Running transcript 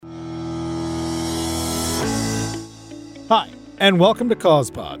Hi, and welcome to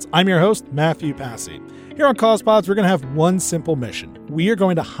CausePods. I'm your host, Matthew Passy. Here on CausePods, we're going to have one simple mission. We are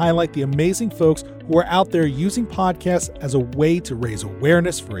going to highlight the amazing folks who are out there using podcasts as a way to raise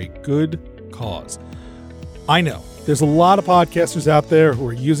awareness for a good cause. I know there's a lot of podcasters out there who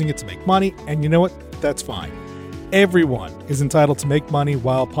are using it to make money, and you know what? That's fine. Everyone is entitled to make money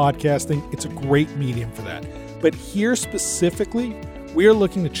while podcasting. It's a great medium for that. But here specifically, we are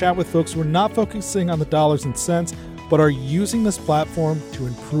looking to chat with folks who are not focusing on the dollars and cents, but are using this platform to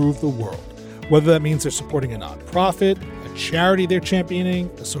improve the world. Whether that means they're supporting a nonprofit, a charity they're championing,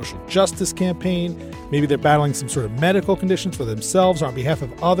 a social justice campaign, maybe they're battling some sort of medical conditions for themselves or on behalf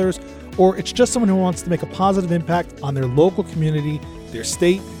of others, or it's just someone who wants to make a positive impact on their local community, their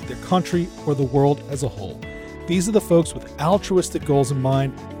state, their country, or the world as a whole. These are the folks with altruistic goals in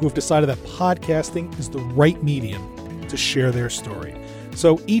mind who have decided that podcasting is the right medium to share their story.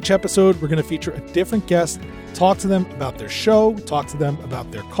 So each episode, we're going to feature a different guest, talk to them about their show, talk to them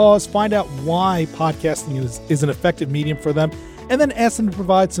about their cause, find out why podcasting is an effective medium for them, and then ask them to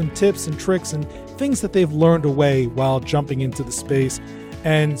provide some tips and tricks and things that they've learned away while jumping into the space,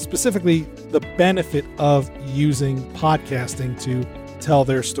 and specifically the benefit of using podcasting to tell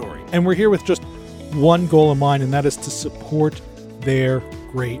their story. And we're here with just one goal in mind, and that is to support their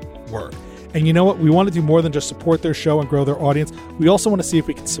great work. And you know what? We want to do more than just support their show and grow their audience. We also want to see if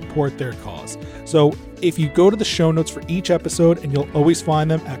we can support their cause. So if you go to the show notes for each episode, and you'll always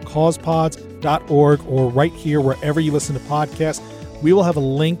find them at causepods.org or right here wherever you listen to podcasts, we will have a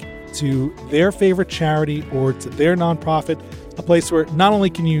link to their favorite charity or to their nonprofit, a place where not only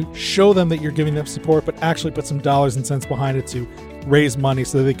can you show them that you're giving them support, but actually put some dollars and cents behind it to raise money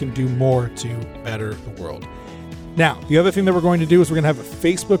so that they can do more to better the world. Now, the other thing that we're going to do is we're going to have a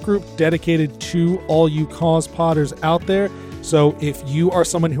Facebook group dedicated to all you cause podders out there. So if you are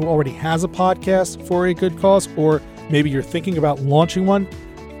someone who already has a podcast for a good cause, or maybe you're thinking about launching one,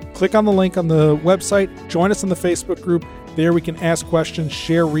 click on the link on the website, join us in the Facebook group. There we can ask questions,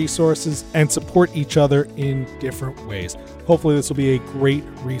 share resources, and support each other in different ways. Hopefully this will be a great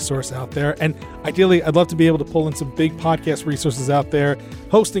resource out there. And ideally, I'd love to be able to pull in some big podcast resources out there,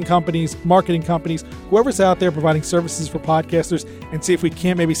 hosting companies, marketing companies, whoever's out there providing services for podcasters, and see if we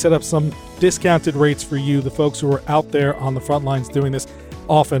can't maybe set up some discounted rates for you, the folks who are out there on the front lines doing this,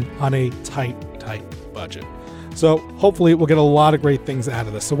 often on a tight budget. So hopefully we'll get a lot of great things out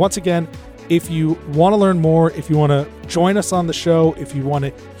of this. So once again, if you want to learn more, if you want to join us on the show, if you want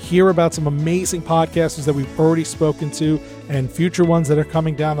to hear about some amazing podcasters that we've already spoken to and future ones that are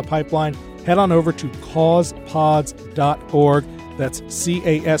coming down the pipeline, head on over to causepods.org. That's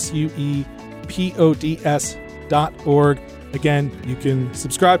CASUEPODS.org. Again, you can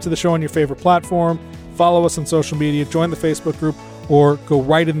subscribe to the show on your favorite platform, follow us on social media, join the Facebook group, or go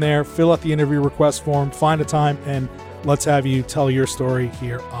right in there, fill out the interview request form, find a time, and let's have you tell your story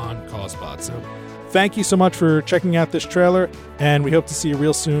here on CausePod. So thank you so much for checking out this trailer, and we hope to see you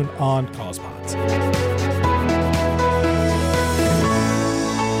real soon on CausePods.